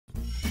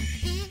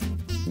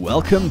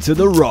Welcome to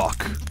The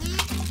Rock.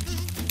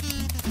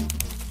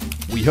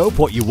 We hope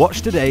what you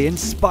watch today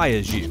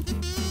inspires you.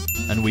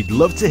 And we'd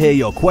love to hear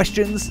your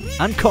questions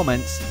and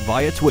comments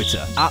via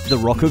Twitter at The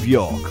Rock of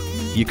York.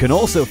 You can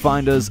also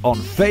find us on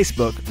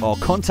Facebook or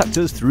contact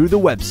us through the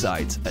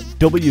website at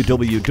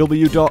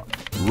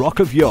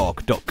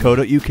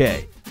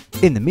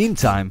www.rockofyork.co.uk. In the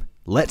meantime,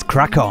 let's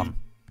crack on.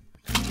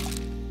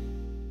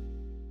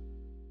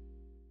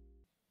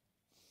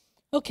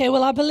 Okay,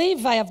 well, I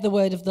believe I have the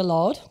word of the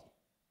Lord,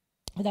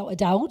 without a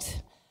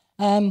doubt.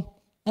 And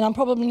I'm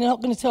probably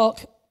not going to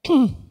talk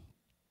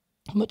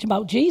much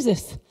about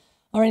Jesus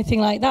or anything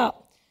like that.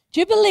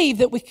 Do you believe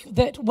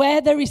that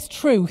where there is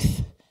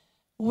truth,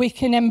 we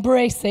can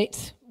embrace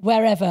it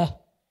wherever?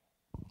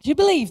 Do you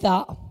believe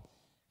that?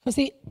 Because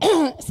it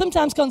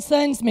sometimes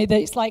concerns me that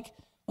it's like,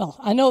 well,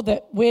 I know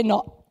that we're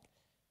not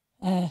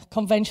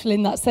conventional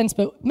in that sense,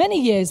 but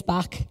many years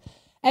back,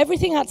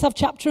 everything had to have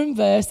chapter and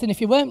verse, and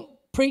if you weren't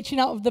preaching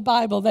out of the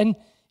Bible, then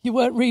you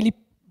weren't really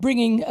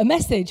bringing a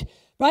message.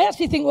 But I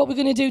actually think what we're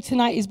going to do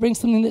tonight is bring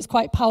something that's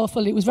quite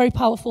powerful. It was very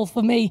powerful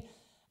for me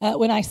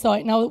when I saw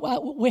it. Now,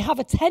 we have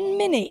a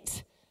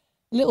 10-minute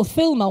little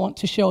film I want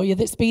to show you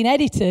that's been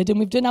edited, and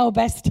we've done our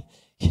best.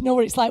 You know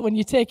what it's like when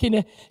you're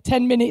taking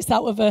 10 minutes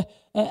out of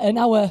an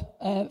hour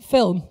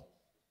film.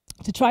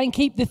 To try and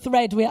keep the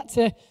thread, we had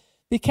to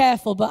be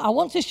careful. But I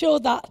want to show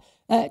that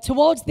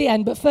towards the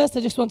end. But first, I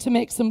just want to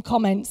make some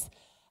comments.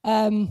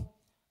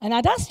 And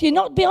I'd ask you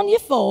not to be on your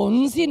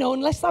phones,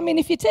 unless,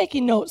 if you're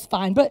taking notes,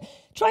 fine. But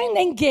try and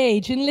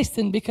engage and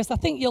listen, because I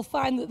think you'll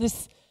find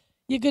that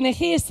you're going to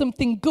hear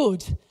something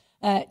good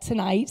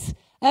tonight.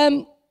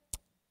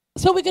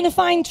 So we're going to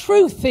find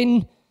truth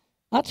in,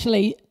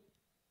 actually,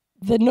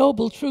 the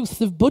noble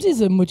truths of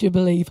Buddhism, would you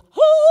believe?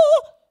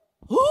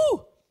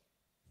 Ooh!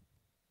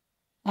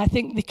 I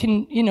think we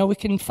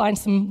can find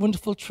some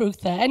wonderful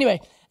truth there.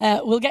 Anyway,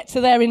 we'll get to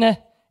there in a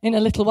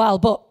little while.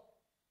 But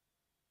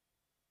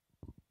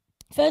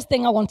first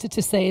thing I wanted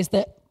to say is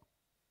that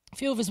a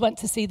few of us went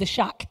to see The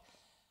Shack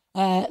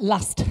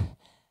last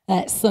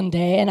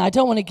Sunday, and I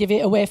don't want to give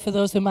it away for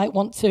those who might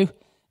want to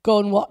go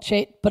and watch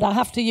it, but I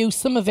have to use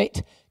some of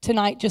it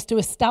tonight just to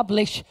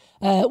establish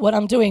what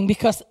I'm doing,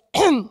 because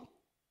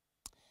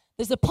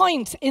there's a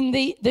point in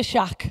the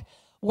Shack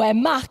where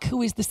Mac,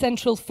 who is the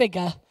central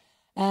figure,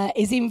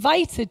 is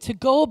invited to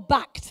go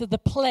back to the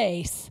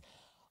place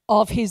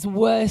of his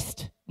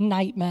worst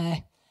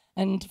nightmare.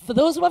 And for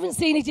those who haven't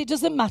seen it, it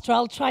doesn't matter.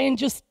 I'll try and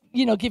just,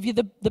 give you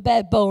the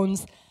bare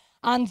bones.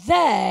 And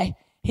there,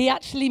 he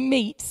actually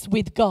meets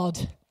with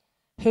God,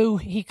 who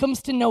he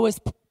comes to know as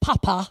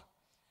Papa,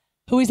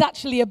 who is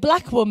actually a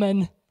black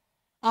woman,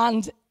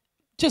 and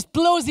just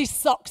blows his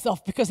socks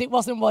off because it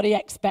wasn't what he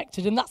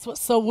expected. And that's what's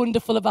so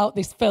wonderful about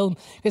this film,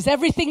 because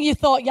everything you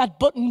thought you had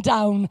buttoned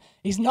down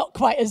is not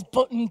quite as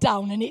buttoned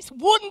down, and it's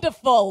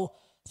wonderful.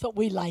 That's what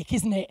we like,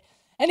 isn't it?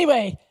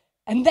 Anyway,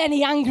 and then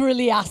he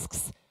angrily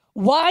asks,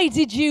 "Why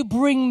did you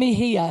bring me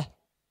here?"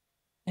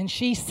 And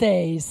she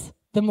says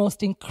the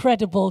most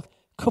incredible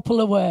couple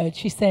of words.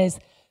 She says,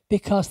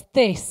 "Because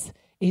this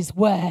is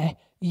where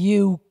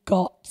you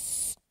got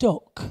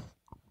stuck."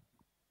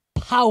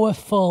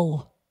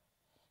 Powerful.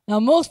 Now,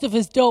 most of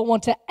us don't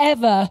want to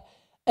ever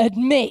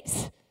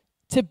admit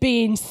to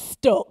being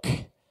stuck.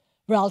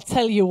 But I'll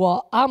tell you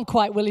what, I'm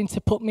quite willing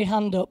to put my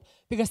hand up,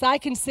 because I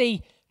can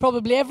see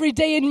probably every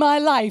day in my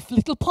life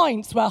little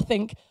points where I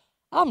think,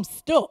 I'm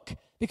stuck,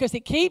 because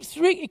it keeps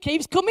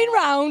coming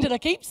round and I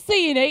keep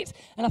seeing it,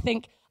 and I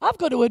think, I've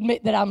got to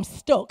admit that I'm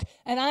stuck,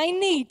 and I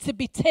need to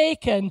be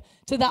taken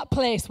to that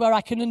place where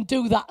I can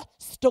undo that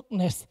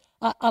stuckness.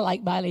 I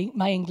like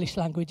my English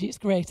language. It's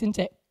great, isn't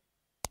it?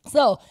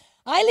 So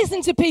I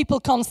listen to people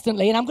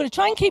constantly, and I'm going to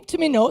try and keep to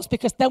my notes,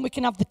 because then we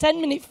can have the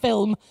 10-minute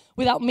film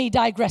without me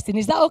digressing.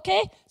 Is that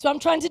okay? So I'm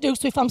trying to do.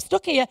 So if I'm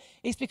stuck here,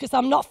 it's because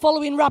I'm not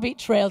following rabbit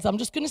trails. I'm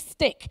just going to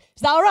stick.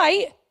 Is that all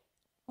right?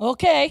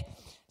 Okay.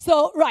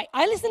 So, right,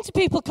 I listen to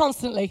people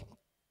constantly,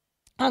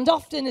 and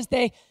often as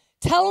they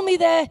tell me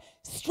their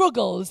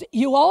struggles,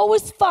 you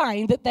always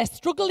find that their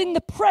struggle in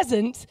the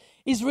present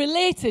is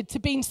related to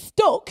being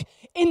stuck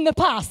in the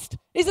past.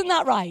 Isn't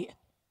that right?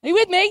 Are you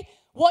with me?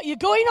 What you're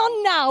going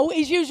on now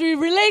is usually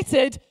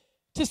related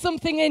to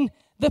something in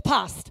the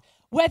past.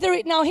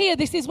 Now here,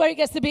 this is where it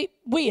gets a bit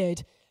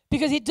weird,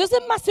 because it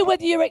doesn't matter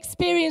whether your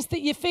experience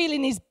that you're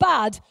feeling is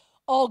bad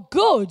or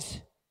good.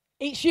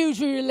 It's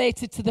usually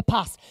related to the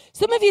past.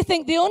 Some of you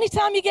think the only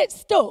time you get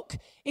stuck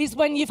is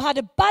when you've had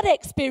a bad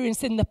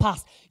experience in the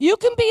past. You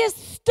can be as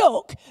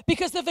stuck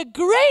because of a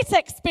great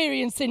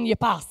experience in your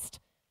past.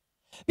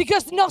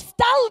 Because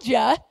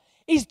nostalgia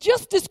is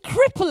just as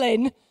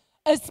crippling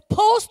as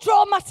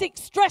post-traumatic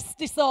stress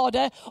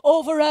disorder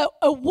over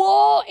a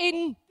war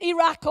in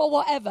Iraq or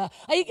whatever.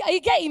 Are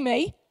you getting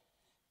me?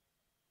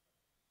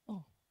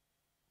 Oh,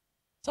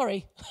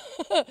 sorry.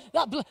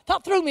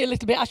 that threw me a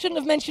little bit. I shouldn't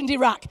have mentioned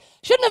Iraq.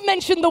 Shouldn't have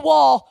mentioned the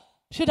war,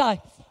 should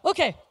I?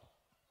 Okay.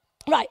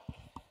 Right.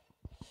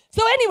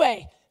 So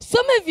anyway,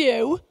 some of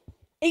you,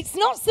 it's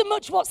not so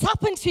much what's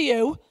happened to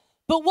you,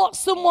 but what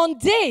someone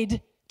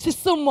did to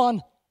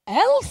someone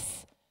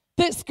else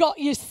that's got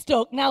you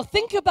stuck. Now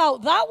think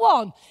about that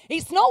one.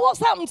 It's not what's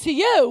happened to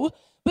you,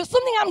 but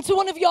something happened to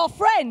one of your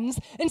friends,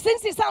 and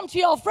since it's happened to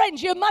your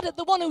friends, you're mad at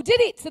the one who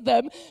did it to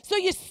them, so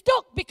you're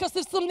stuck because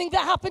of something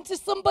that happened to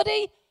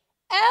somebody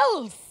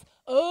else.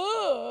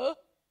 Oh,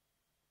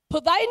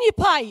 put that in your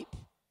pipe.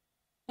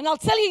 And I'll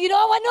tell you, you know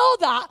how I know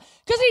that?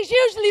 Because it's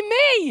usually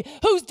me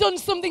who's done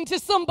something to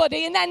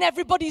somebody, and then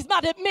everybody's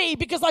mad at me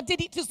because I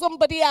did it to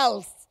somebody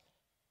else.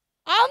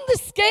 I'm the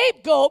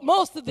scapegoat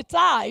most of the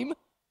time.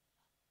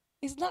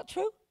 Isn't that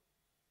true?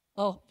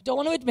 Oh, don't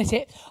want to admit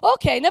it.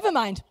 Okay, never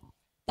mind.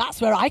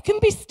 That's where I can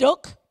be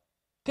stuck,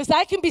 because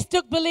I can be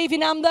stuck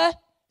believing I'm the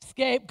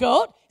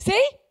scapegoat.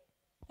 See?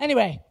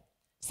 Anyway,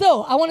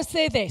 so I want to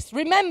say this.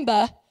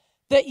 Remember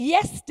that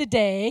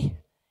yesterday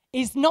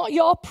is not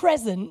your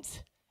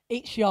present,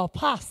 it's your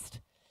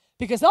past.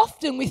 Because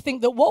often we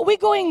think that what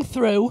we're going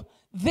through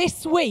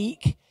this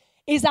week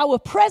is our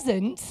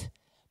present,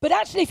 but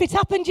actually if it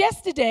happened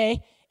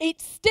yesterday,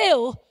 it's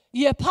still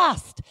your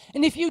past.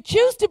 And if you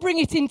choose to bring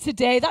it in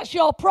today, that's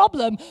your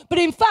problem. But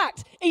in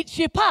fact, it's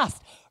your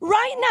past.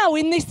 Right now,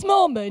 in this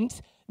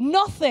moment,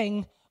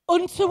 nothing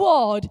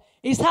untoward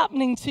is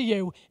happening to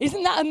you.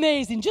 Isn't that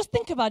amazing? Just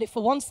think about it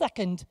for 1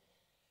 second.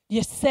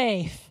 You're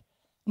safe.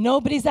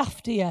 Nobody's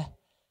after you.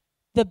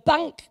 The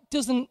bank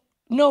doesn't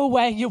know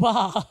where you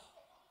are.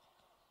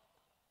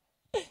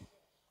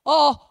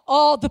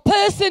 Or the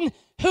person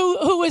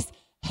who has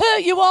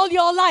hurt you all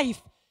your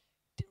life,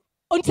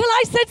 until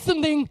I said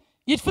something,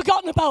 you'd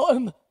forgotten about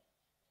them.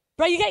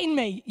 Right, you're getting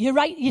me? You're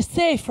right, you're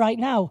safe right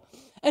now.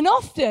 And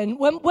often,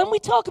 when we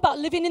talk about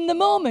living in the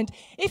moment,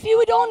 if you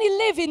would only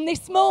live in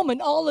this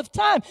moment all of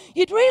time,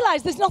 you'd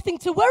realize there's nothing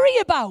to worry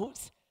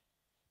about.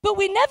 But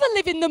we never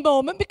live in the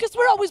moment because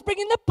we're always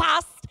bringing the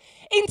past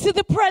into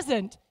the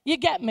present. You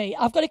get me?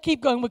 I've got to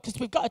keep going because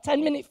we've got a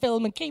 10-minute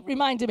film and keep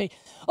reminding me.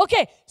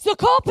 Okay, so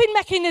coping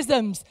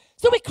mechanisms.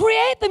 So we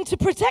create them to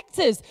protect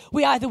us.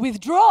 We either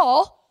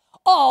withdraw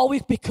or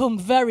we've become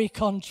very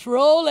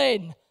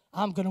controlling.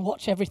 I'm going to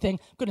watch everything.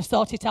 I'm going to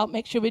sort it out,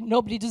 make sure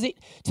nobody does it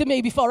to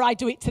me before I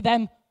do it to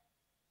them.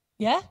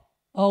 Yeah?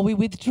 Or we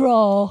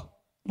withdraw,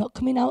 not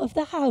coming out of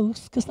the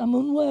house because I'm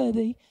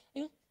unworthy.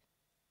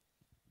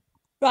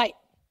 Right.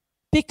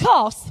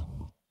 Because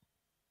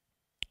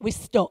we're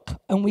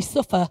stuck and we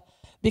suffer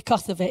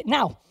because of it.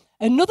 Now,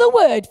 another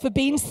word for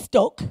being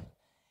stuck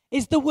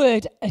is the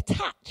word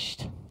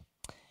attached,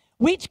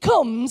 which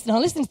comes, now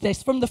listen to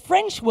this, from the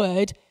French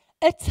word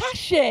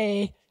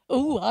attaché.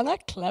 Oh, Anna,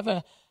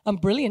 clever. I'm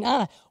brilliant,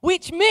 Anna.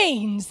 Which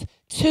means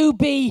to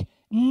be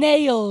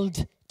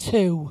nailed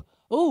to.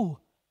 Oh,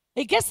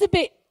 it gets a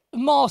bit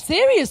more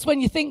serious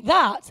when you think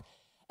that.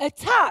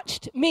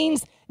 Attached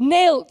means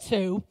nailed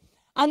to.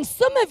 And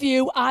some of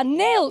you are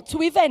nailed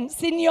to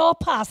events in your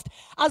past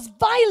as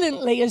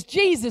violently as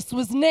Jesus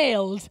was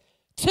nailed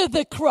to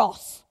the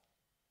cross.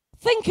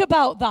 Think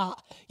about that.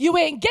 You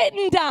ain't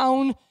getting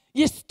down,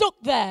 you're stuck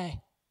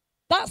there.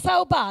 That's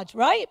how bad,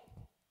 right?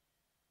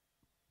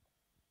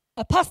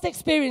 A past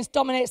experience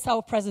dominates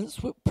our present.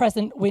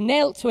 We're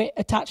nailed to it,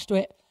 attached to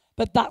it,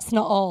 but that's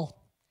not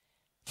all.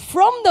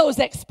 From those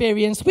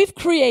experiences, we've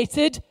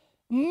created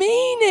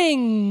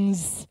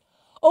meanings.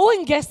 Oh,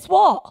 and guess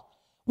what?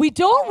 We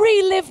don't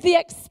relive the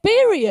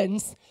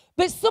experience,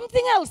 but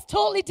something else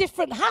totally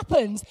different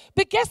happens.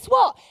 But guess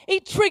what?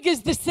 It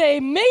triggers the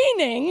same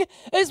meaning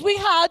as we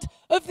had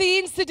of the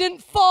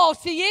incident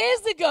 40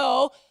 years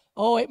ago.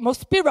 Oh, it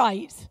must be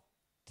right.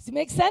 Does it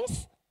make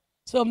sense?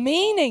 So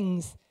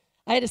meanings.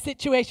 I had a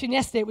situation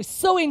yesterday. It was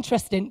so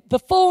interesting. The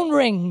phone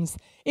rings.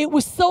 It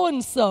was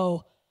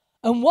so-and-so.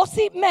 And what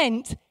it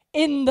meant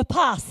in the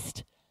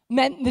past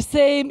meant the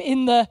same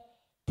in the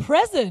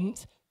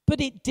present. But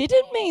it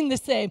didn't mean the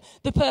same.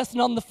 The person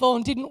on the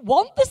phone didn't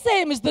want the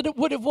same as that it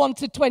would have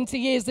wanted 20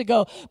 years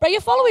ago. But you're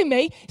following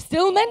me?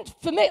 Still meant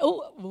for me.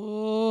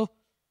 Oh.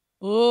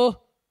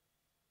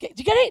 Do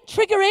you get it?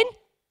 Triggering.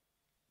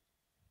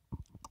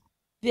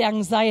 The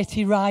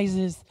anxiety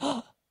rises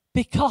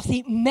because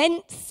it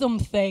meant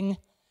something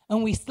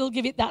and we still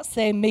give it that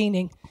same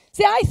meaning.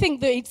 See, I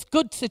think that it's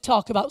good to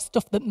talk about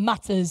stuff that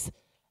matters.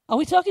 Are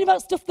we talking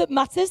about stuff that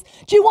matters?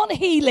 Do you want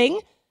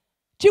healing?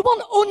 Do you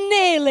want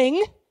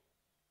unnailing?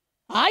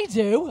 I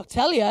do, I'll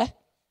tell you.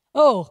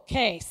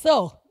 Okay,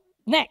 so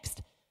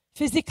next,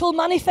 physical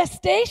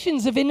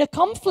manifestations of inner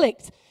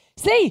conflict.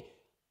 See,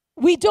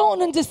 we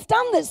don't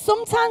understand that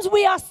sometimes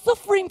we are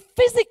suffering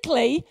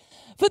physically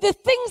for the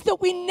things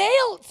that we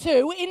nailed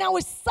to in our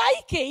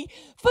psyche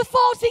for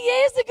 40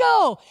 years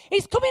ago.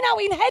 It's coming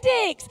out in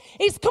headaches.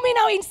 It's coming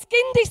out in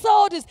skin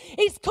disorders.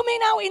 It's coming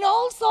out in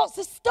all sorts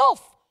of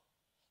stuff.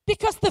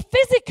 Because the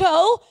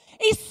physical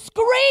is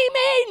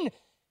screaming,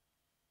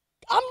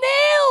 I'm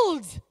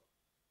nailed.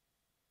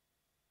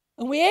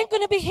 And we ain't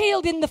going to be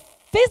healed in the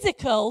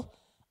physical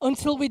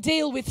until we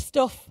deal with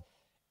stuff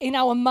in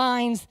our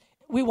minds.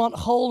 We want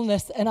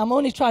wholeness, and I'm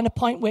only trying to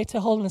point way to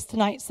wholeness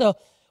tonight. So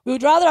we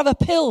would rather have a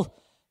pill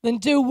than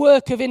do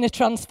work of inner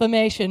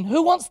transformation.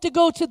 Who wants to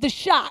go to the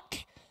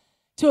shack,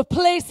 to a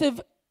place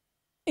of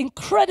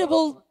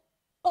incredible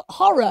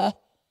horror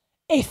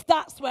if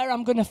that's where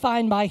I'm going to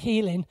find my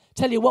healing,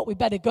 tell you what, we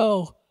better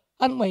go,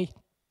 hadn't we?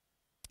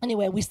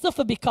 Anyway, we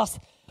suffer because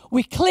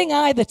we cling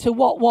either to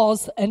what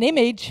was an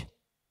image,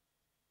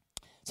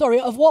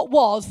 of what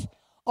was,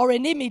 or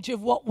an image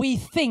of what we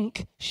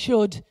think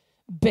should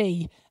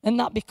be. And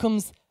that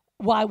becomes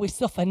why we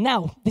suffer.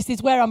 Now, this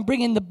is where I'm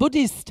bringing the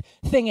Buddhist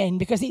thing in,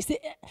 because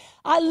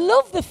I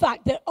love the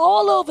fact that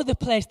all over the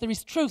place there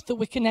is truth that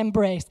we can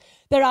embrace.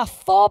 There are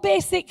 4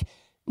 basic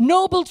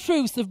noble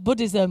truths of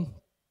Buddhism.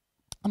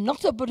 I'm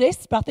not a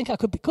Buddhist, but I think I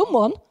could become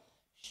one.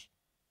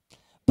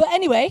 But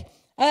anyway,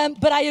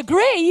 but I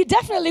agree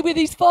definitely with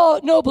these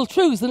 4 noble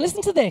truths. And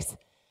listen to this.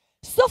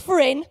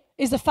 Suffering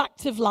is a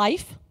fact of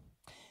life.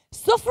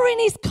 Suffering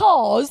is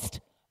caused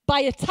by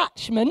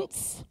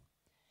attachments.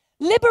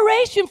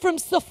 Liberation from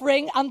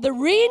suffering and the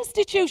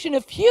reinstitution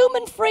of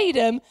human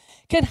freedom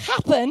can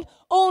happen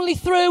only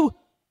through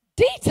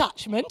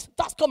detachment.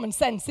 That's common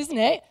sense, isn't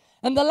it?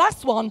 And the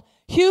last one,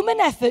 human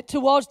effort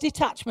towards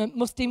detachment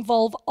must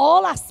involve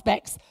all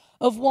aspects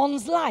of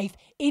one's life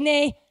in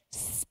a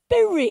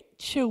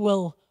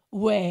spiritual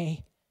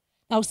way.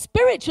 Now,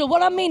 spiritual,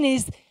 what I mean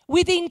is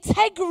with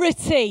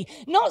integrity,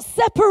 not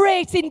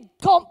separating,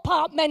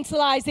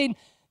 compartmentalizing.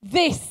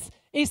 This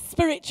is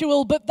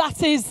spiritual, but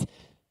that is,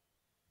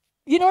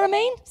 you know what I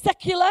mean?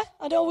 Secular.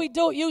 I know we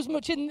don't use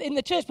much in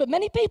the church, but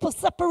many people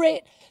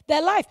separate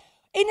their life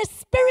in a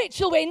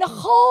spiritual way, in a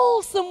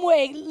wholesome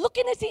way,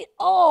 looking at it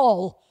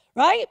all,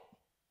 right?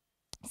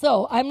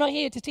 So I'm not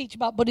here to teach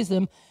about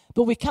Buddhism,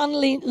 but we can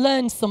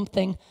learn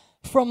something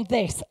from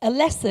this, a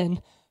lesson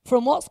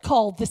from what's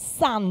called the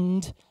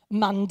sand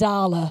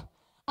mandala.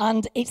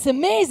 And it's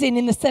amazing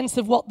in the sense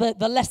of what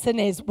the lesson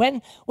is.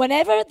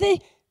 Whenever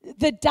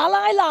the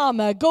Dalai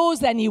Lama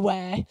goes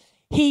anywhere,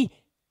 he,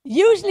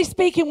 usually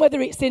speaking,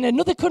 whether it's in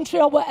another country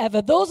or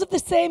whatever, those of the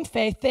same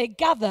faith, they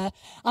gather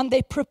and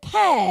they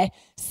prepare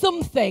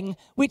something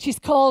which is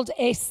called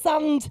a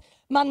sand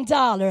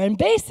mandala. And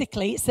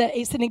basically,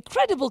 it's an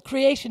incredible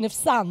creation of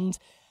sand.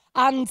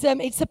 And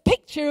it's a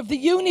picture of the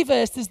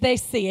universe as they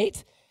see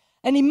it.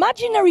 An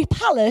imaginary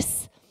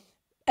palace,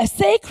 a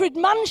sacred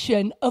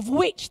mansion of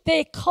which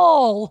they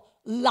call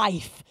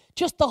life.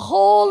 Just the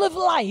whole of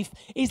life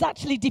is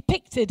actually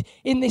depicted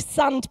in this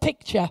sand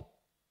picture.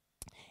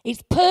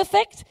 It's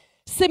perfect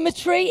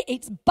symmetry,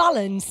 it's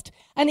balanced,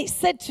 and it's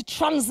said to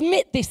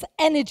transmit this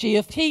energy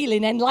of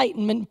healing,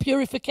 enlightenment,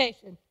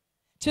 purification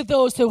to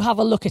those who have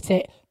a look at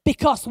it.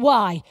 Because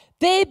why?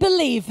 They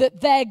believe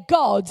that their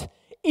God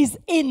is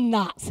in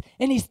that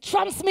and is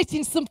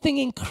transmitting something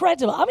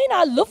incredible. I mean,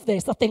 I love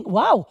this. I think,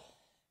 wow,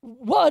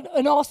 what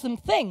an awesome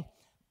thing.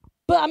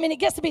 But I mean, it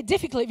gets a bit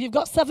difficult if you've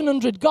got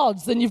 700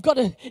 gods and you've got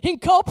to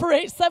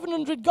incorporate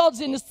 700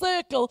 gods in a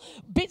circle,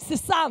 bits of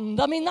sand.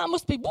 I mean, that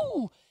must be,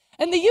 woo.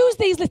 And they use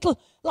these little,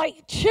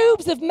 like,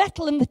 tubes of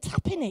metal and they're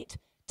tapping it,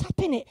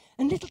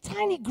 and little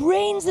tiny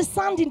grains of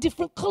sand in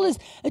different colours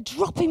are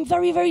dropping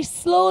very, very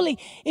slowly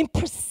in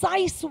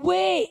precise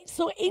way,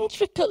 so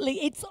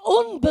intricately. It's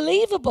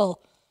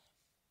unbelievable.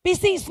 But you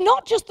see, it's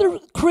not just the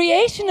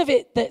creation of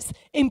it that's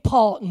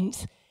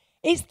important.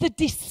 It's the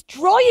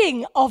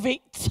destroying of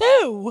it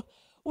too,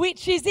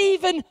 which is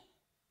even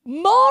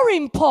more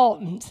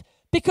important,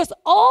 because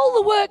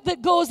all the work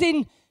that goes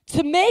into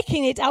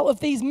making it out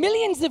of these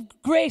millions of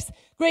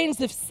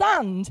grains of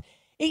sand,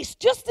 it's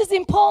just as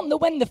important that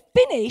when they're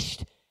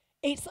finished,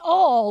 it's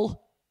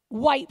all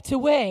wiped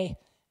away.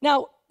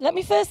 Now, let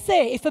me first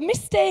say, if a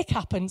mistake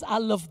happens, I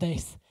love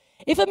this.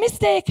 If a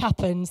mistake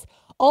happens,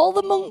 all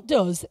the monk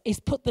does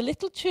is put the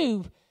little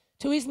tube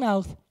to his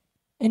mouth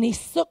and he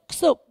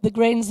sucks up the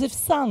grains of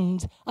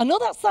sand. I know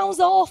that sounds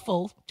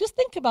awful. Just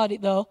think about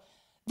it, though,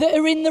 that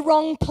are in the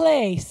wrong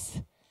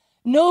place.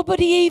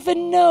 Nobody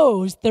even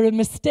knows that a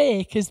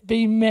mistake has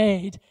been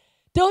made.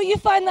 Don't you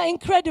find that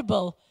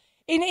incredible?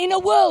 In a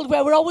world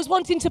where we're always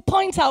wanting to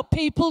point out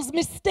people's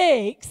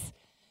mistakes,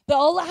 that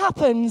all that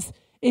happens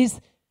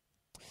is,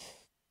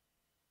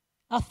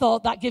 I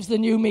thought that gives a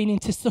new meaning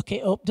to suck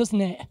it up,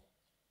 doesn't it?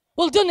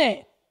 Well, doesn't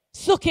it?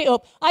 Suck it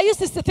up. I used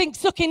to think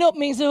sucking up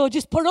means, oh,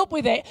 just put up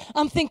with it.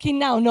 I'm thinking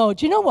now, no,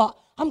 do you know what?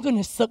 I'm going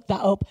to suck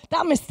that up.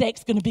 That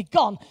mistake's going to be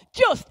gone.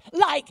 Just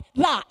like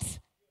that.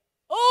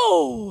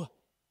 Oh,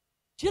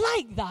 do you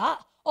like that?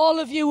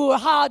 All of you who are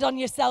hard on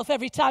yourself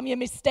every time you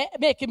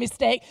make a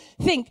mistake,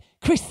 think,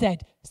 Chris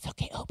said,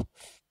 suck it up.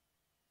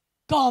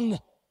 Gone.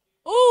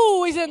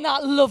 Oh, isn't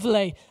that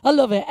lovely? I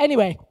love it.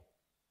 Anyway,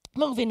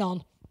 moving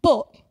on.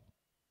 But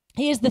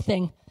here's the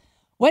thing.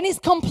 When it's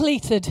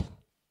completed,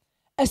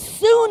 as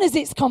soon as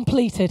it's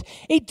completed,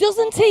 it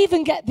doesn't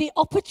even get the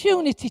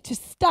opportunity to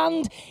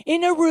stand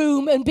in a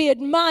room and be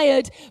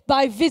admired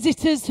by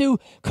visitors who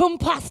come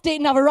past it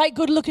and have a right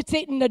good look at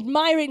it and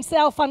admire it and say,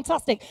 oh,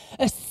 fantastic.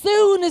 As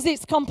soon as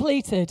it's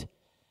completed,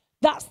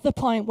 that's the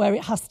point where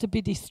it has to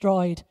be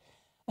destroyed.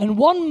 And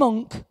one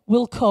monk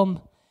will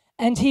come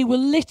and he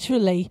will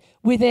literally,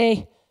 with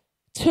a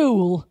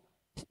tool,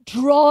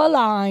 draw a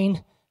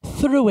line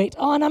through it.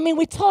 Oh, and I mean,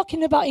 we're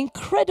talking about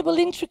incredible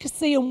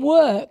intricacy and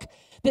work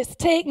that's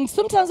taken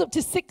sometimes up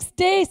to 6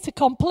 days to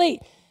complete.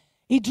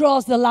 He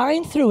draws the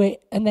line through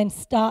it and then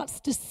starts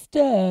to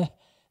stir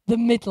the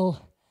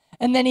middle.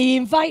 And then he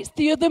invites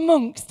the other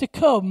monks to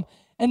come,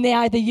 and they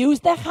either use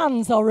their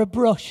hands or a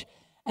brush,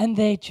 and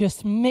they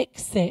just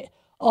mix it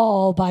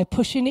all by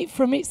pushing it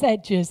from its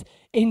edges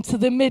into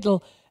the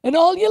middle. And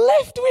all you're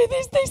left with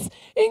is this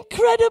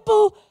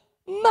incredible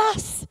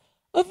mass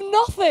of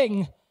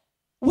nothing,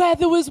 where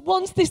there was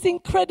once this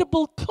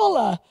incredible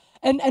colour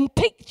and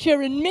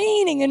picture and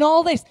meaning and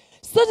all this.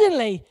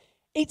 Suddenly,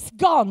 it's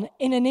gone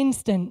in an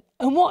instant.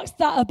 And what's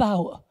that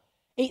about?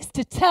 It's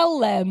to tell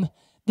them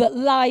that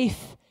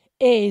life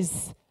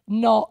is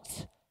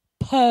not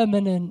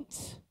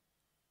permanent.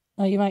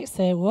 Now you might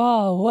say,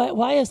 wow,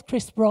 why has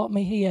Chris brought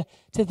me here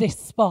to this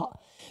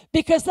spot?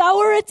 Because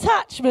our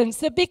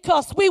attachments are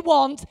because we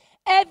want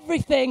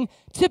everything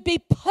to be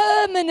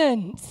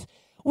permanent.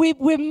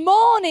 We're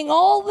mourning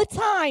all the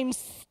time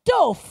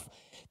stuff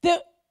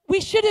that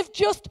we should have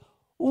just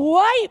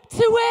wiped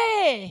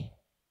away.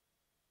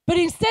 But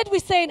instead we're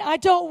saying, I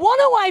don't want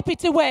to wipe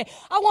it away.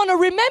 I want to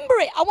remember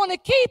it. I want to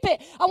keep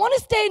it. I want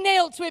to stay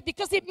nailed to it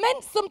because it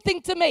meant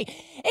something to me.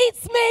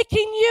 It's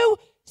making you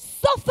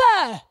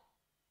suffer.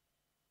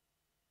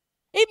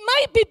 It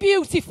might be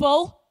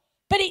beautiful,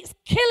 but it's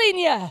killing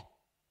you.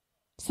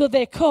 So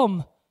they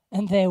come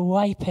and they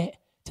wipe it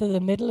to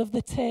the middle of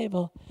the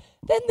table.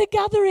 Then they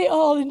gather it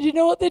all, and you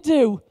know what they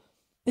do?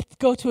 They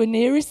go to a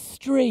nearest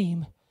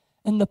stream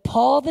and they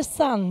pour the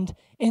sand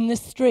in the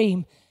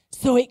stream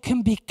so it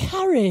can be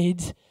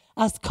carried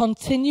as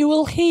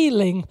continual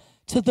healing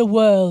to the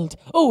world.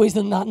 Oh,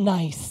 isn't that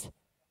nice?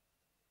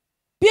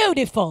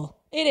 Beautiful.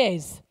 It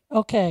is.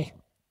 Okay.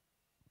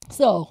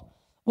 So,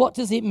 what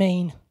does it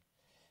mean?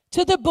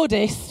 To the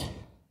Buddhist,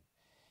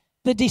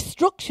 the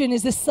destruction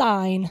is a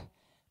sign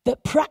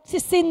that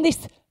practicing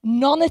this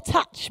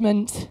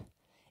non-attachment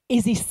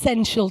is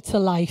essential to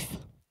life.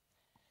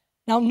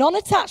 Now,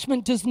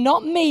 non-attachment does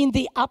not mean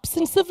the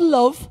absence of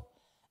love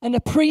and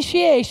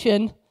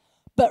appreciation,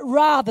 but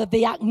rather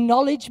the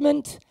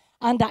acknowledgement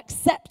and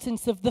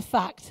acceptance of the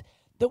fact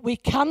that we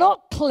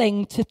cannot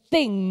cling to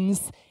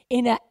things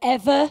in an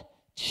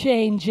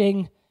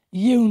ever-changing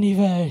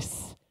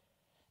universe.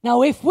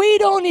 Now, if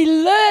we'd only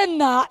learned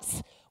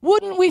that,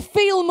 wouldn't we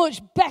feel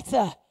much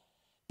better?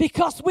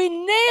 Because we're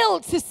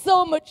nailed to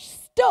so much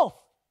stuff.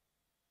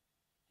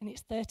 And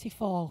it's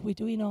 34. We're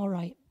doing all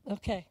right.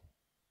 Okay.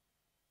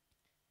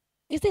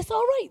 Is this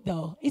all right,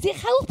 though? Is it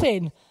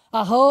helping?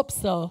 I hope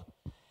so.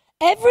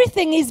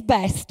 Everything is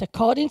best,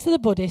 according to the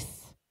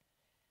Buddhists,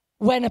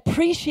 when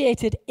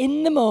appreciated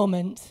in the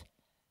moment,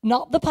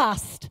 not the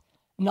past,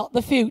 not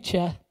the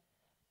future,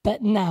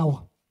 but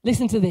now.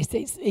 Listen to this.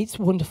 It's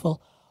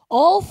wonderful.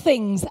 All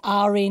things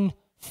are in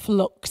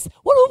flux.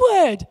 What a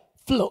word,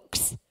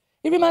 flux.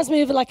 It reminds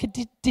me of like a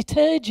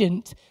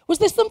detergent. Was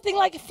there something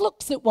like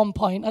flux at one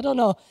point? I don't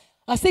know.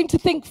 I seem to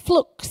think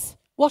flux,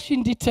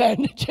 washing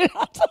detergent.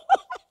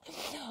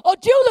 Or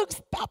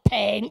Dulux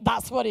paint,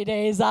 that's what it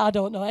is. I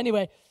don't know.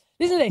 Anyway,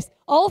 listen to this.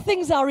 All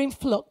things are in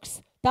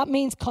flux. That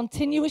means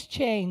continuous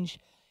change.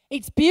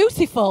 It's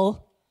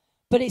beautiful,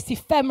 but it's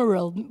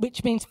ephemeral,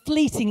 which means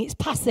fleeting, it's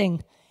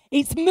passing.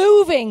 It's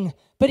moving,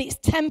 but it's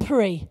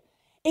temporary.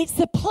 It's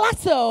a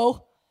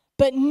plateau,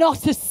 but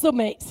not a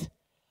summit.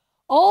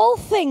 All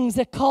things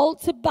are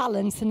called to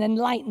balance and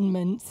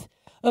enlightenment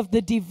of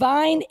the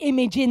divine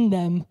image in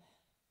them.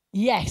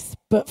 Yes,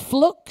 but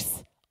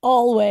flux,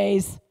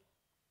 always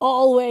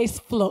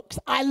flux.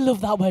 I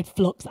love that word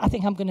flux. I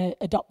think I'm going to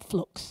adopt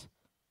flux.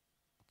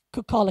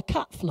 Could call a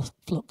cat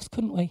flux,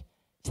 couldn't we?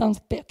 Sounds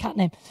a bit of a cat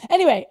name.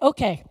 Anyway,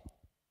 okay.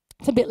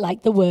 It's a bit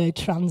like the word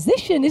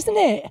transition, isn't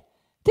it?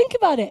 Think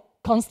about it.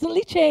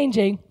 Constantly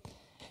changing.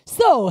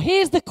 So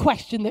here's the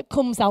question that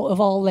comes out of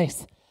all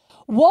this.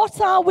 What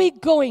are we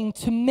going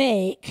to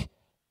make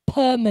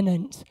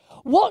permanent?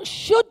 What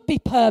should be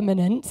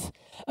permanent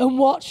and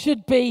what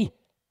should be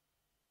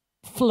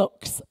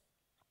flux?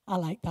 I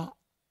like that.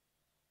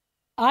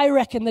 I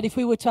reckon that if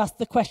we were to ask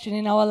the question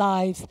in our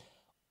lives,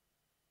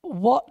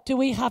 what do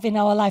we have in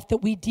our life that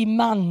we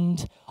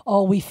demand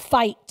or we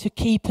fight to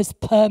keep as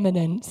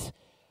permanent?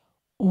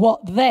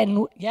 What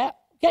then? Yeah,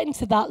 getting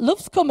to that.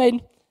 Love's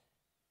coming.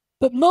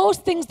 But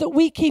most things that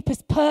we keep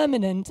as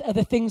permanent are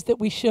the things that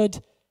we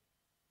should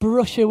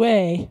brush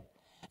away.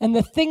 And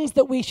the things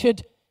that we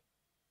should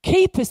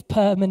keep as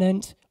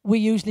permanent, we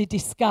usually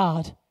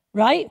discard,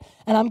 right?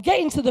 And I'm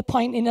getting to the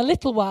point in a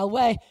little while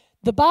where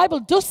the Bible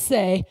does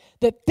say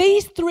that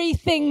these three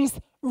things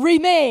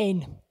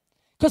remain.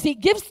 Because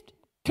it gives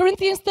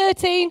Corinthians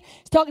 13,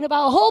 it's talking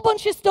about a whole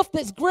bunch of stuff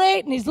that's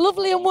great and is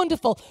lovely and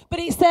wonderful. But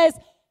it says,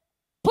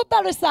 put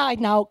that aside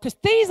now, because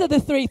these are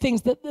the three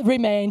things that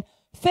remain.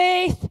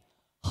 Faith,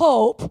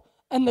 hope,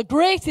 and the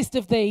greatest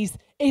of these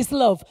is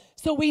love.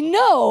 So we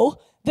know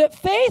that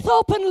faith,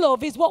 hope, and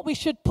love is what we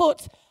should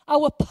put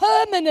our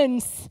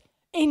permanence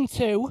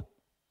into,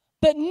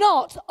 but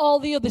not all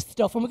the other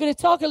stuff. And we're going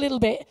to talk a little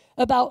bit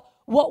about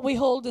what we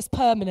hold as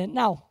permanent.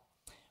 Now,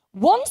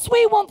 once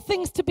we want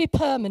things to be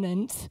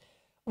permanent,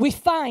 we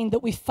find that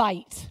we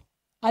fight.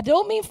 I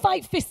don't mean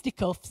fight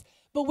fisticuffs,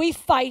 but we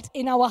fight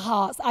in our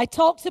hearts. I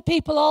talk to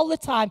people all the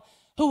time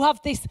who have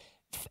this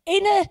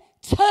inner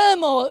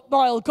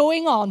turmoil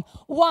going on.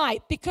 Why?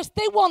 Because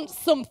they want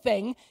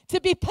something to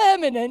be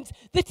permanent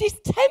that is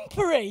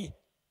temporary.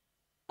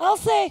 And I'll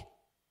say,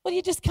 well,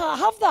 you just can't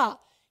have that.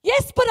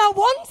 Yes, but I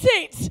want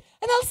it.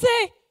 And I'll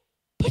say,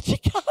 but you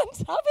can't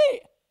have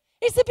it.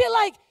 It's a bit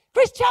like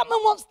Chris Chapman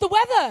wants the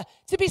weather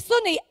to be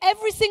sunny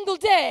every single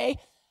day,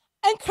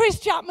 and Chris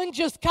Chapman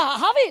just can't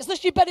have it, so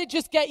she better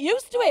just get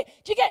used to it.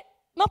 Do you get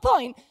my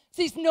point?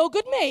 So it's no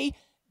good me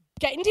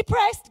getting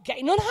depressed,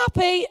 getting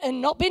unhappy,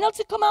 and not being able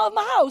to come out of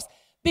my house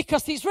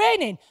because it's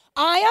raining.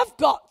 I have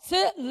got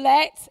to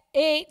let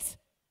it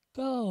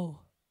go.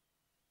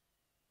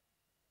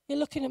 You're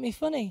looking at me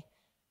funny.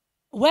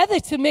 Weather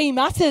to me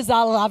matters,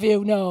 I'll have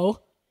you know.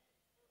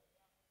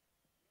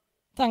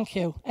 Thank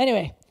you.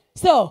 Anyway,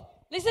 so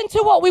listen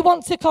to what we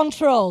want to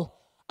control.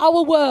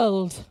 Our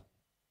world.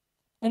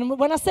 And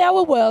when I say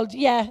our world,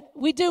 yeah,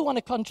 we do want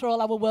to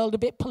control our world a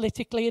bit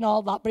politically and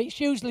all that, but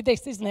it's usually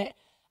this, isn't it?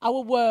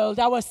 Our world,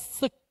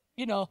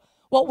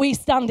 what we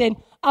stand in,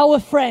 our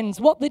friends,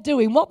 what they're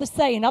doing, what they're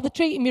saying, how they're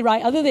treating me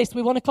right, other this,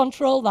 we want to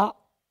control that.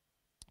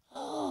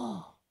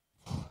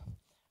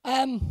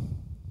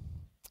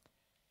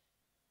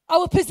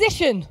 Our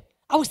position,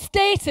 our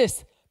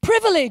status,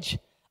 privilege,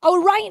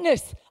 our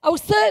rightness, our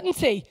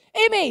certainty,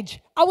 image,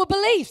 our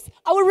beliefs,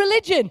 our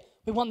religion,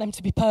 we want them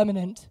to be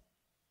permanent.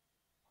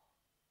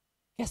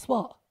 Guess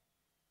what?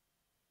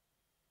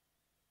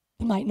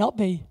 They might not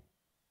be.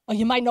 Or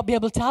you might not be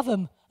able to have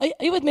them. Are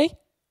you with me?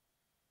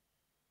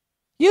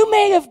 You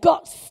may have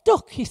got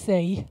stuck, you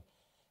see,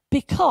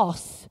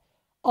 because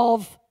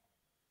of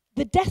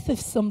the death of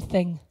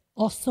something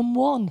or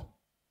someone.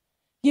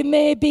 You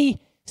may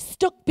be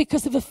stuck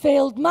because of a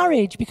failed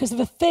marriage, because of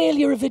a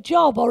failure of a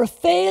job or a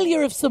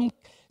failure of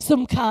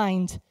some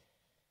kind.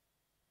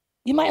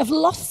 You might have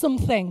lost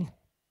something.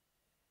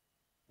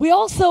 We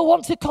also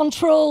want to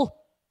control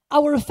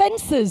our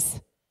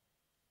offences.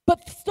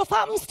 But stuff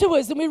happens to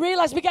us and we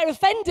realise we get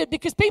offended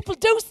because people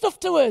do stuff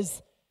to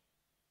us.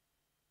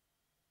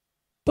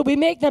 But we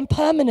make them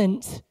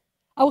permanent.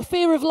 Our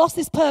fear of loss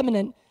is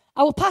permanent.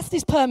 Our past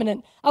is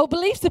permanent. Our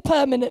beliefs are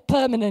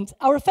permanent.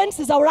 Our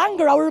offences, our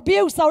anger, our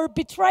abuse, our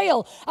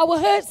betrayal, our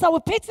hurts, our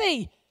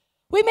pity.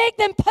 We make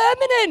them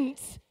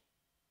permanent.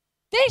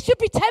 They should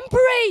be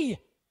temporary.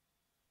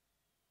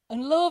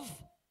 And love,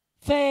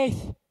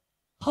 faith,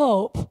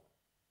 hope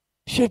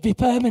should be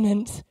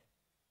permanent.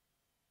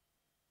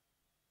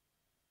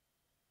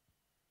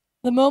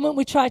 The moment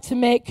we try to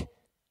make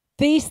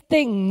these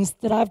things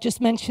that I've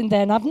just mentioned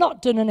there, and I've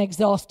not done an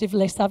exhaustive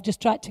list, I've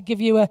just tried to give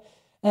you a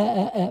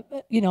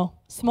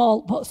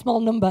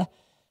small number.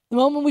 The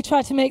moment we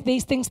try to make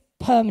these things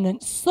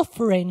permanent,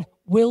 suffering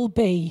will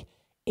be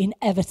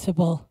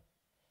inevitable.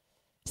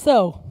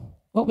 So,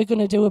 what we're going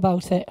to do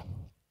about it?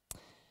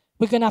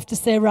 We're going to have to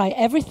say, right,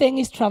 everything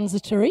is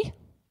transitory.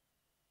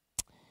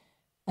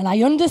 And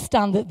I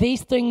understand that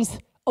these things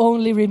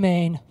only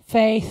remain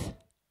faith,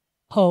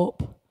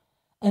 hope,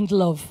 and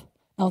love.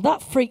 Now,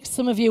 that freaks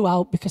some of you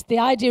out because the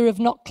idea of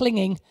not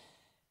clinging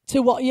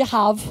to what you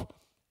have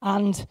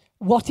and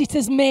what it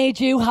has made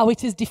you, how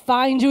it has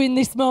defined you in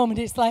this moment,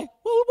 it's like,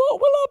 well,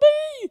 what will I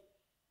be?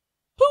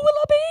 Who will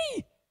I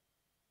be?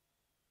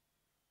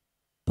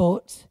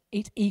 But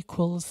it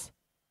equals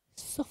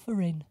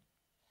suffering.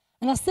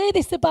 And I say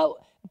this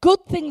about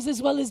good things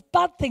as well as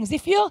bad things.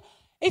 If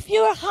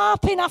you're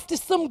harping after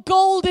some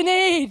golden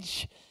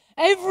age,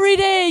 every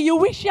day you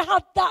wish you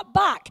had that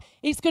back,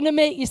 it's going to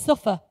make you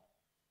suffer.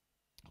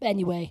 But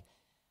anyway,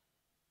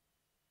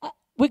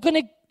 we're going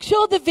to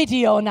show the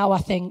video now, I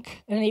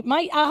think. And it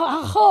might.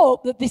 I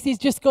hope that this is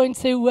just going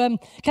to...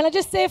 can I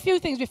just say a few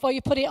things before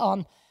you put it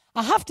on?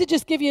 I have to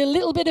just give you a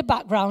little bit of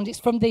background. It's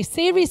from the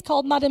series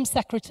called Madam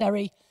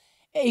Secretary.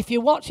 If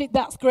you watch it,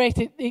 that's great.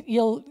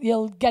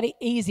 You'll get it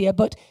easier.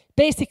 But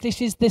basically,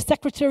 she's the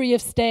Secretary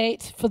of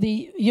State for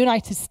the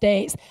United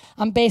States.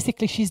 And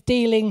basically, she's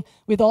dealing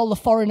with all the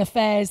foreign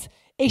affairs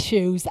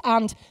issues.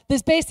 And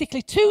there's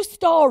basically two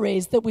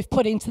stories that we've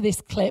put into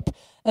this clip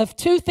of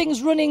two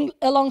things running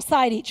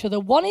alongside each other.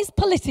 One is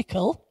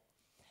political,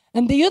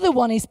 and the other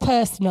one is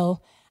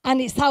personal.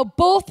 And it's how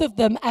both of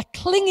them are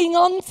clinging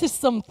on to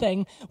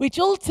something which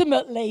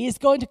ultimately is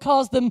going to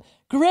cause them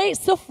great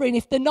suffering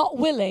if they're not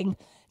willing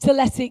to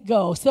let it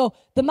go. So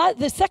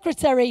the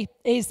secretary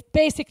is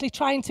basically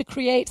trying to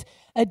create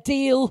a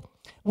deal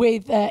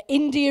with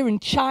India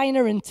and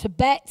China and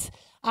Tibet.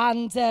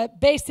 And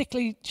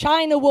basically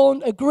China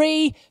won't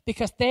agree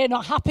because they're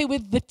not happy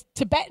with the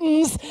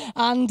Tibetans.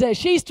 And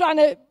she's trying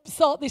to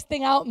sort this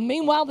thing out. And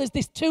meanwhile, there's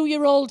this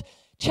 2-year-old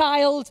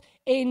child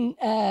in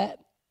the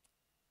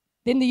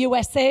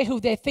USA who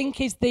they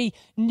think is the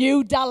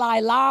new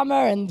Dalai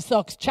Lama. And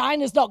so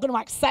China's not going to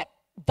accept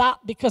that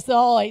because,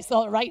 it's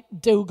all right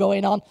do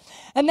going on.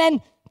 And then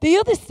the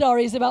other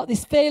story is about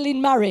this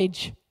failing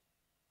marriage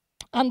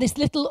and this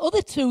little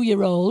other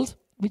 2-year-old,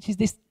 which is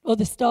this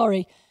other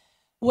story,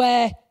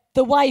 where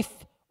the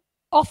wife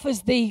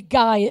offers the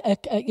guy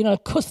a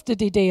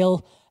custody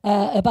deal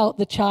about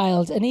the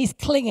child, and he's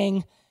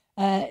clinging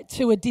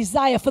to a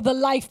desire for the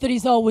life that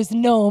he's always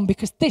known,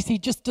 because this he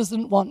just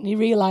doesn't want, and he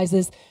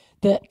realizes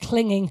that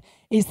clinging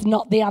is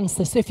not the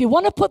answer. So if you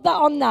want to put that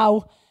on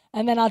now,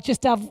 and then I'll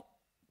just have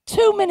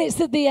 2 minutes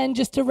at the end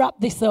just to wrap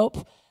this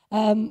up.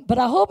 But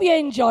I hope you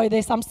enjoy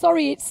this. I'm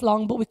sorry it's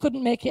long, but we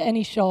couldn't make it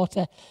any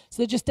shorter.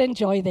 So just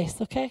enjoy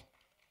this, okay?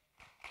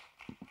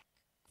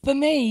 For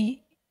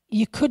me,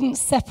 you couldn't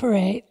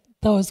separate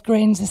those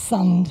grains of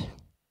sand.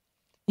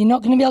 You're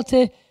not going to be able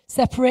to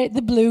separate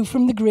the blue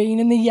from the green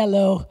and the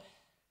yellow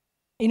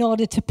in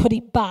order to put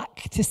it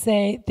back to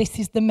say, this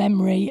is the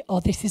memory,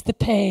 or this is the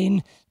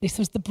pain, this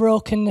was the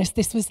brokenness,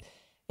 do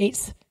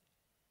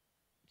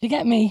you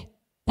get me?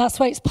 That's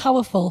why it's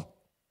powerful.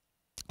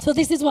 So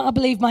this is what I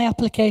believe my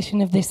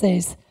application of this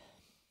is.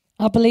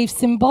 I believe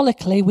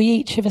symbolically we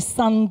each have a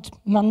sand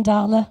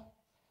mandala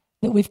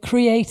that we've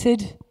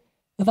created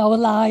of our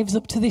lives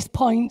up to this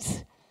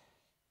point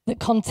that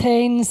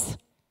contains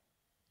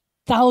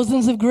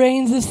thousands of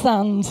grains of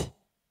sand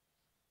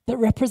that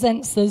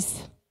represents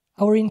us,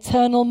 our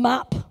internal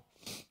map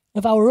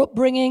of our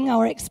upbringing,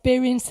 our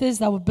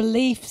experiences, our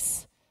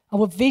beliefs,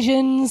 our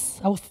visions,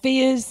 our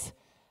fears,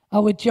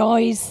 our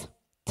joys.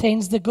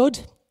 Contains the good,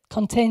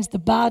 contains the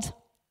bad.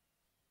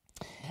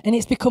 And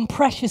it's become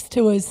precious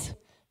to us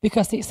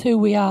because it's who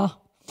we are.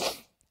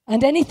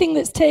 And anything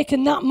that's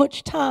taken that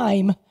much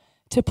time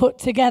to put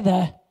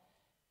together,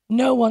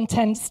 no one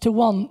tends to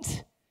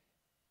want.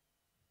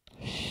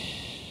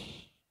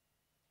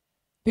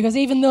 Because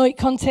even though it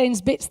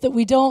contains bits that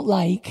we don't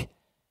like,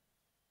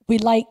 we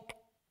like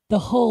the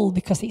whole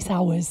because it's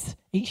ours.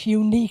 It's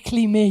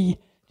uniquely me. Do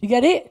you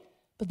get it?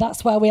 But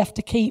that's why we have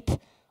to keep,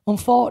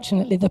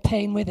 unfortunately, the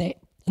pain with it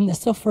and the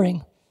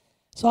suffering.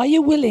 So are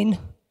you willing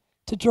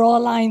to draw a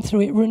line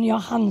through it, run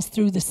your hands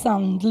through the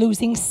sand,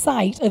 losing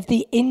sight of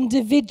the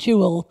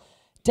individual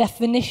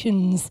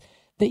definitions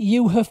that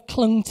you have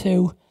clung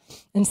to,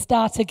 and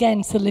start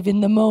again to live in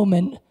the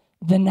moment,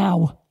 the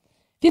now?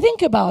 If you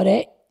think about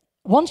it,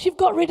 once you've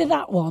got rid of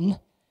that one,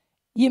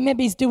 you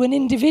maybe do an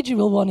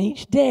individual one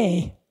each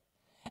day.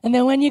 And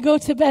then when you go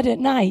to bed at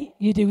night,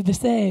 you do the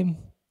same.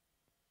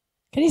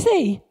 Can you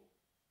see?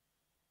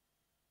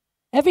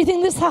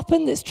 Everything that's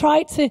happened that's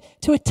tried to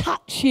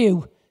attach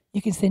you,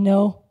 you can say,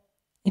 no,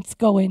 it's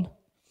going.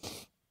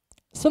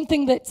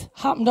 Something that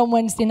happened on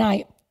Wednesday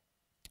night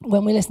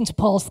when we listened to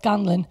Paul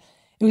Scanlon,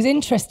 it was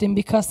interesting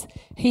because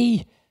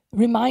he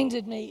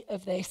reminded me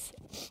of this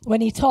when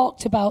he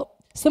talked about,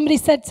 somebody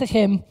said to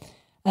him,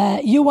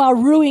 you are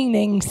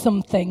ruining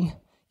something.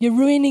 You're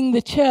ruining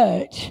the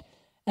church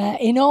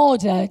in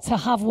order to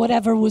have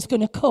whatever was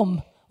going to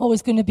come, what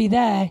was going to be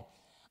there.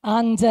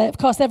 And, of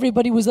course,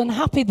 everybody was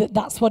unhappy that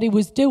that's what he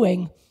was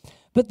doing.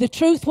 But the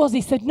truth was,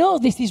 he said, no,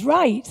 this is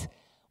right.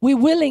 We're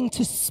willing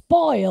to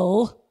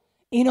spoil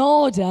in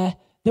order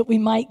that we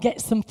might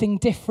get something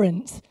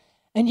different.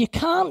 And you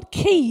can't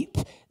keep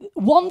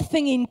one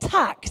thing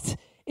intact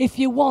if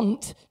you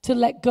want to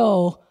let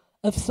go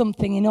of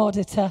something in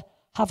order to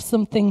have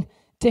something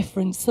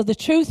different. So the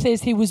truth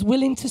is, he was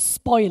willing to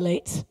spoil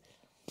it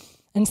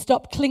and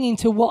stop clinging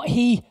to what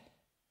he,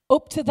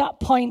 up to that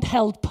point,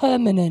 held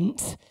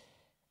permanent,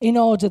 in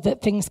order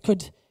that things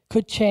could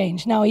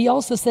change. Now, he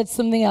also said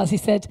something else. He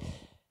said,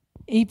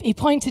 he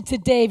pointed to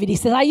David. He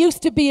said, I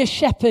used to be a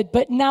shepherd,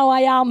 but now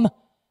I am.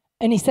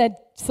 And he said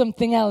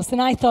something else.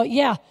 And I thought,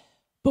 yeah,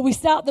 but we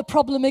start the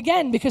problem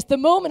again, because the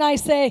moment I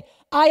say,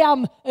 I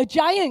am a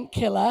giant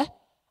killer,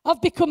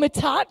 I've become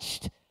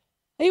attached.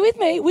 Are you with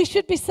me? We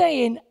should be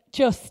saying,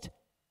 just,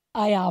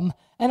 I am.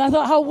 And I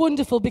thought, how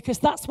wonderful, because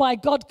that's why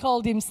God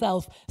called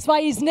himself. That's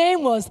why his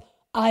name was,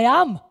 I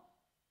am.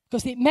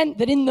 Because it meant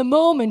that in the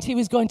moment he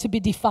was going to be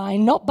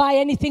defined, not by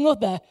anything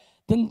other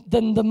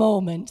than the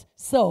moment.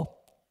 So,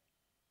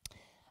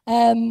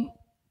 I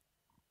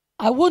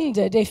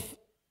wondered if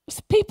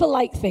people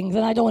like things,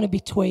 and I don't want to be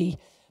twee,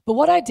 but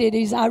what I did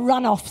is I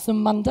ran off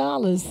some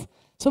mandalas,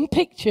 some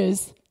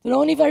pictures. They're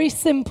only very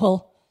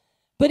simple.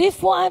 But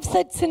if what I've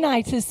said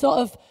tonight has sort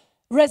of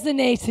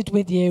resonated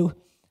with you,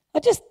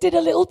 I just did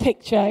a little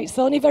picture. It's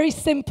only very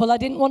simple. I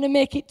didn't want to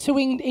make it too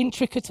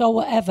intricate or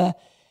whatever.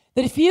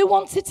 That if you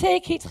want to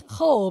take it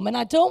home, and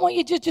I don't want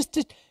you just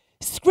to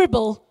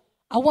scribble,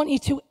 I want you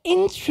to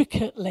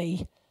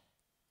intricately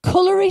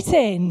colour it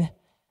in.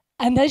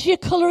 And as you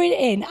colour it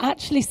in,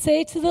 actually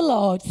say to the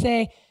Lord,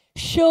 say,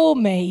 show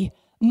me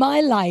my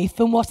life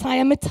and what I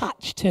am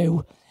attached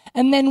to.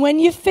 And then when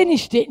you've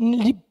finished it and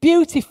it's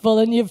beautiful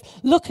and you've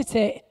looked at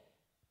it,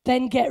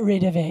 then get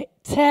rid of it.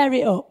 Tear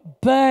it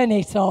up, burn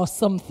it or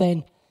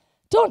something.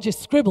 Don't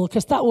just scribble,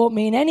 because that won't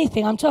mean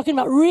anything. I'm talking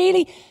about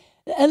really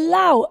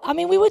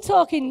we were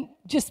talking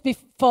just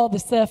before the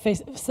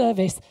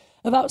service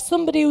about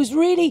somebody who's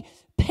really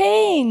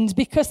pained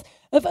because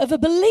of a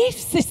belief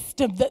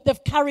system that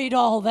they've carried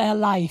all their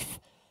life.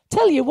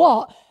 Tell you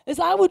what, as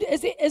I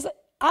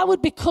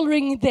would be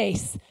colouring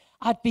this,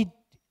 I'd be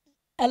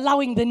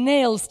allowing the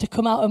nails to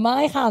come out of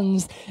my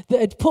hands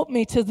that had put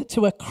me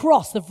to a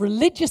cross of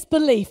religious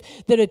belief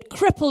that had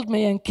crippled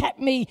me and kept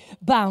me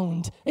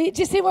bound. Do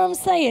you see what I'm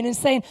saying? And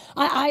saying,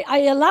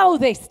 I allow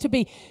this to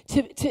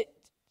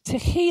to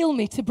heal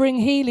me, to bring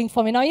healing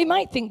for me. Now, you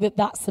might think that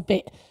that's a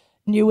bit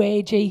new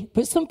agey,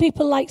 but some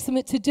people like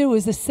something to do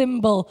as a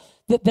symbol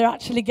that they're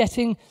actually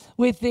getting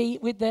with the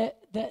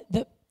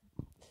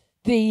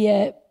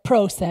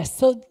process.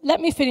 So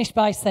let me finish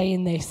by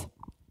saying this.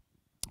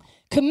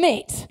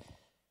 Commit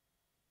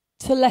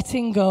to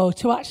letting go,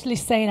 to actually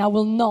saying, I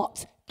will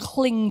not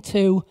cling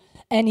to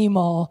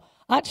anymore.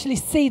 Actually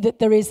see that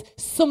there is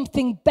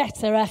something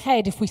better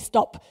ahead if we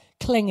stop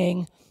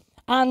clinging.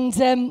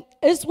 And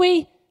as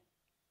we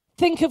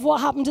think of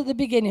what happened at the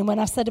beginning when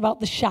I said about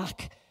the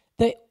shack,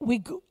 that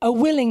we are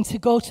willing to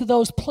go to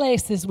those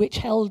places which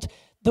held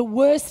the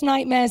worst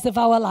nightmares of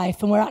our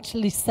life, and we're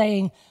actually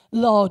saying,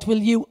 Lord, will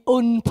you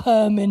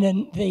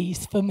unpermanent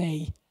these for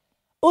me?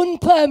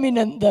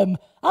 Unpermanent them.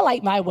 I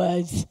like my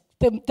words.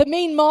 They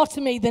mean more to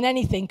me than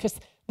anything because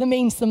they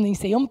mean something.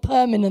 See,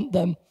 unpermanent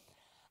them.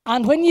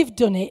 And when you've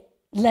done it,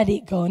 let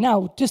it go.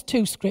 Now, just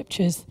 2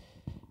 scriptures.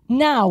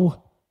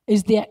 Now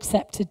is the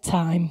accepted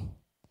time.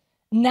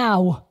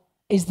 Now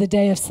is the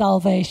day of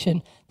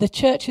salvation. The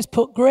church has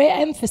put great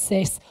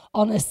emphasis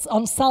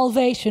on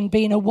salvation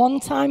being a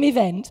one-time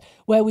event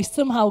where we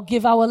somehow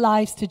give our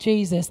lives to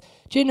Jesus.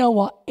 Do you know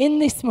what? In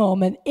this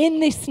moment, in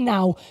this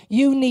now,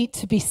 you need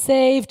to be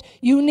saved.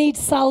 You need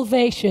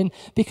salvation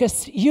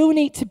because you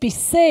need to be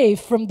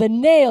saved from the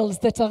nails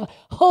that are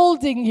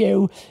holding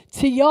you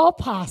to your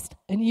past,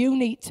 and you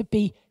need to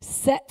be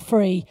set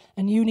free,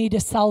 and you need a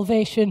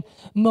salvation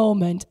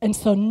moment. And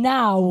so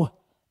now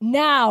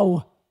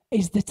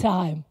is the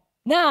time.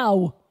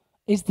 Now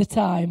is the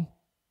time.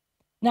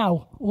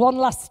 Now, one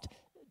last,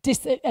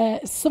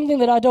 something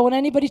that I don't want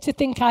anybody to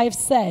think I have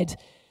said,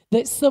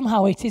 that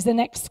somehow it is an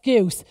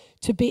excuse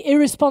to be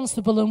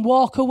irresponsible and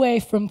walk away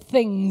from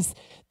things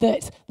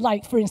that,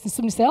 like, for instance,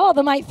 somebody say, oh,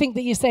 they might think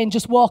that you're saying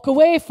just walk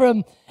away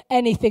from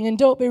anything and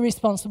don't be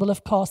responsible.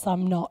 Of course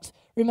I'm not.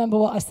 Remember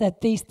what I said,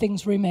 these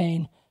things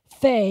remain.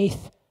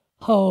 Faith,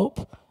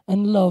 hope,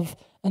 and love.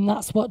 And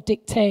that's what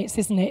dictates,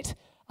 isn't it,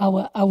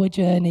 our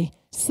journey.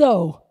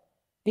 So,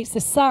 it's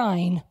a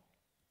sign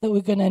that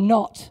we're going to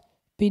not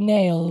be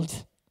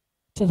nailed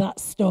to that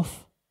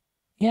stuff.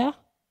 Yeah?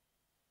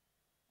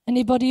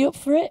 Anybody up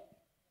for it?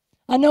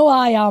 I know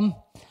I am.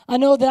 I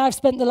know that I've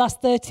spent the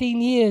last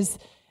 13 years,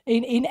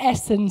 in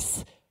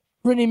essence,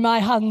 running my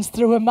hands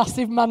through a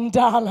massive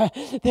mandala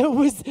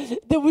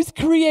that was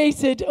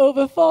created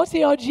over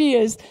 40-odd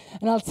years.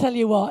 And I'll tell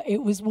you what,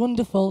 it was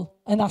wonderful.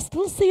 And I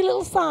still see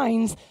little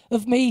signs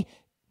of me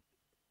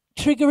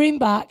triggering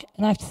back.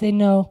 And I have to say,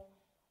 no.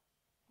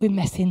 We're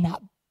messing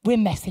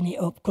it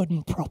up good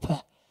and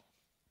proper.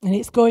 And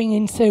it's going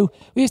into,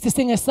 we used to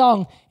sing a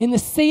song, in the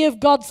sea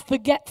of God's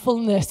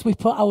forgetfulness we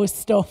put our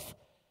stuff.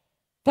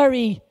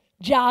 Very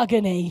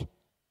jargony.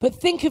 But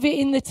think of it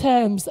in the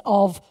terms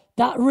of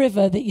that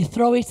river that you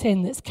throw it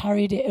in that's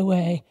carried it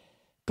away.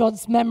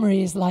 God's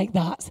memory is like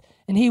that.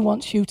 And he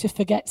wants you to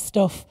forget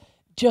stuff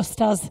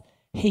just as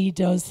he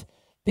does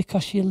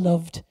because you're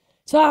loved.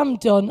 So I'm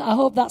done. I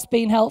hope that's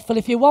been helpful.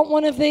 If you want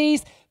one of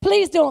these,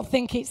 please don't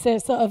think it's a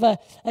sort of a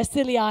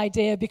silly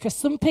idea, because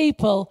some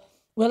people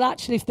will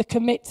actually, if they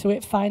commit to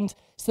it, find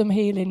some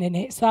healing in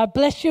it. So I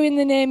bless you in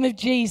the name of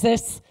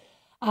Jesus,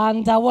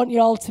 and I want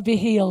you all to be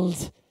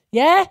healed.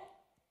 Yeah?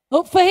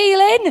 Up for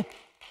healing?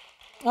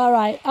 All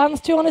right. Hans,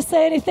 do you want to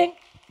say anything?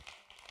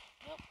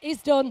 Nope,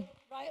 he's done.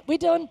 Right, we're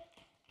done.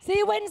 See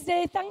you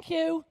Wednesday. Thank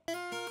you.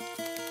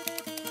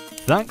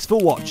 Thanks for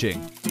watching.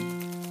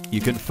 You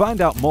can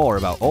find out more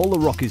about all The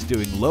Rock is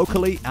doing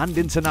locally and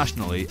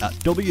internationally at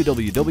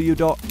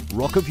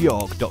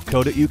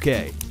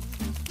www.rockofyork.co.uk.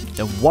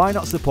 Then why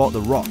not support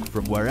The Rock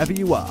from wherever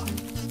you are?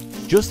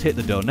 Just hit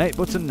the donate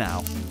button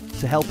now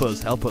to help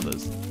us help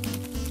others.